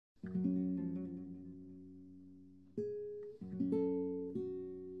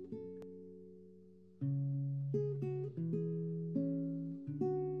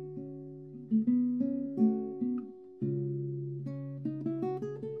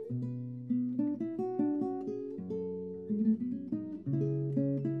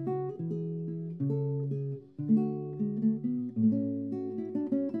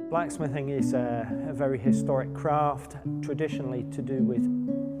Blacksmithing is a very historic craft, traditionally to do with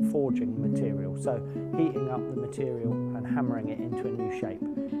forging material, so heating up the material and hammering it into a new shape.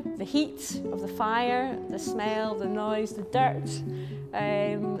 The heat of the fire, the smell, the noise, the dirt,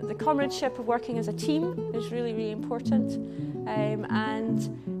 the comradeship of working as a team is really, really important,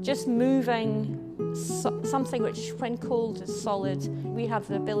 and just moving something which, when cold, is solid. We have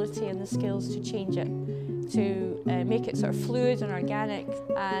the ability and the skills to change it, to make it sort of fluid and organic,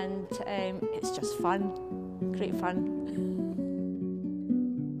 and it's just fun, great fun.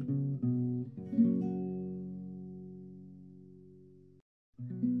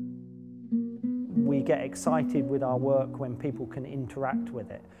 We get excited with our work when people can interact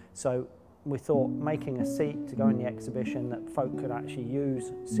with it. So we thought making a seat to go in the exhibition that folk could actually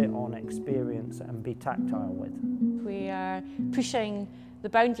use, sit on, experience and be tactile with. We are pushing the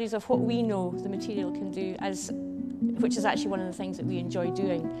boundaries of what we know the material can do, which is actually one of the things that we enjoy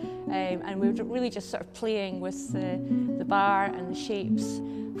doing. And we're really just sort of playing with the bar and the shapes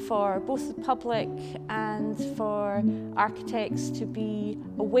for both the public and for architects to be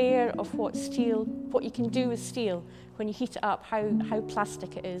aware of what you can do with steel when you heat it up, how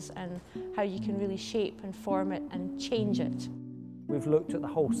plastic it is and how you can really shape and form it and change it. We've looked at the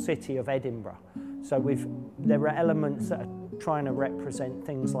whole city of Edinburgh. So there are elements that are trying to represent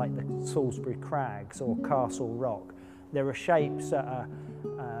things like the Salisbury Crags or Castle Rock. There are shapes that are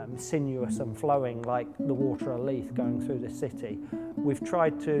sinuous and flowing, like the Water of Leith going through the city. We've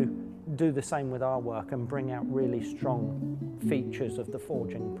tried to do the same with our work and bring out really strong features of the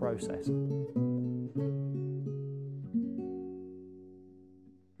forging process.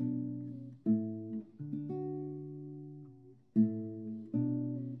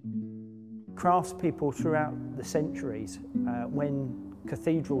 Craftspeople throughout the centuries, when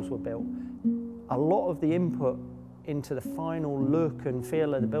cathedrals were built, a lot of the input into the final look and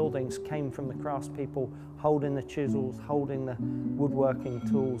feel of the buildings came from the craftspeople holding the chisels, holding the woodworking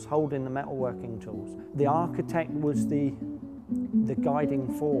tools, holding the metalworking tools. The architect was the guiding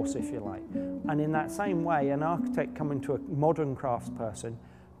force, if you like. And in that same way, an architect coming to a modern craftsperson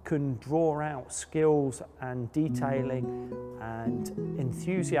can draw out skills and detailing and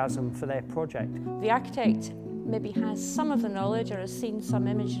enthusiasm for their project. The architect maybe has some of the knowledge or has seen some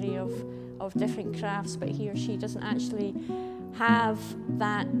imagery of different crafts, but he or she doesn't actually have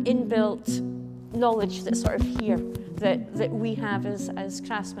that inbuilt knowledge that's sort of here that we have as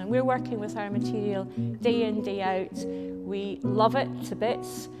craftsmen. We're working with our material day in, day out. We love it to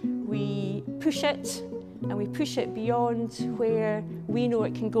bits. We push it, and we push it beyond where we know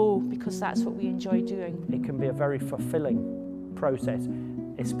it can go because that's what we enjoy doing. It can be a very fulfilling process,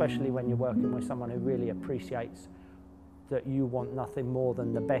 especially when you're working with someone who really appreciates that you want nothing more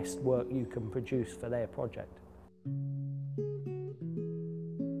than the best work you can produce for their project.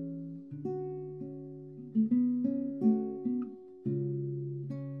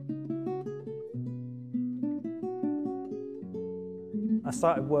 I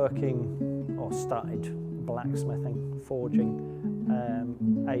started blacksmithing, forging,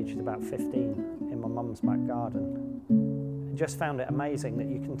 aged about 15 in my mum's back garden. I just found it amazing that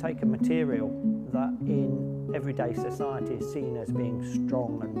you can take a material that in everyday society is seen as being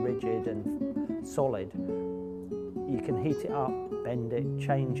strong and rigid and solid. You can heat it up, bend it,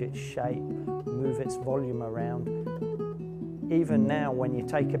 change its shape, move its volume around. Even now, when you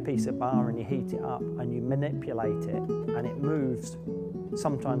take a piece of bar and you heat it up and you manipulate it and it moves,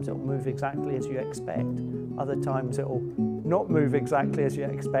 sometimes it'll move exactly as you expect. Other times it'll not move exactly as you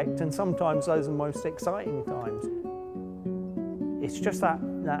expect, and sometimes those are the most exciting times. It's just that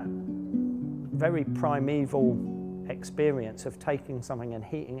very primeval experience of taking something and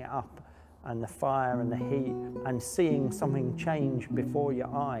heating it up, and the fire and the heat, and seeing something change before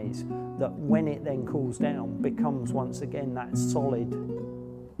your eyes, that when it then cools down becomes once again that solid,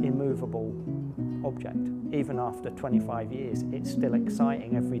 immovable object. Even after 25 years, it's still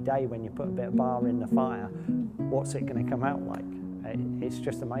exciting every day when you put a bit of bar in the fire. What's it going to come out like? It's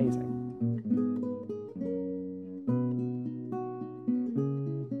just amazing.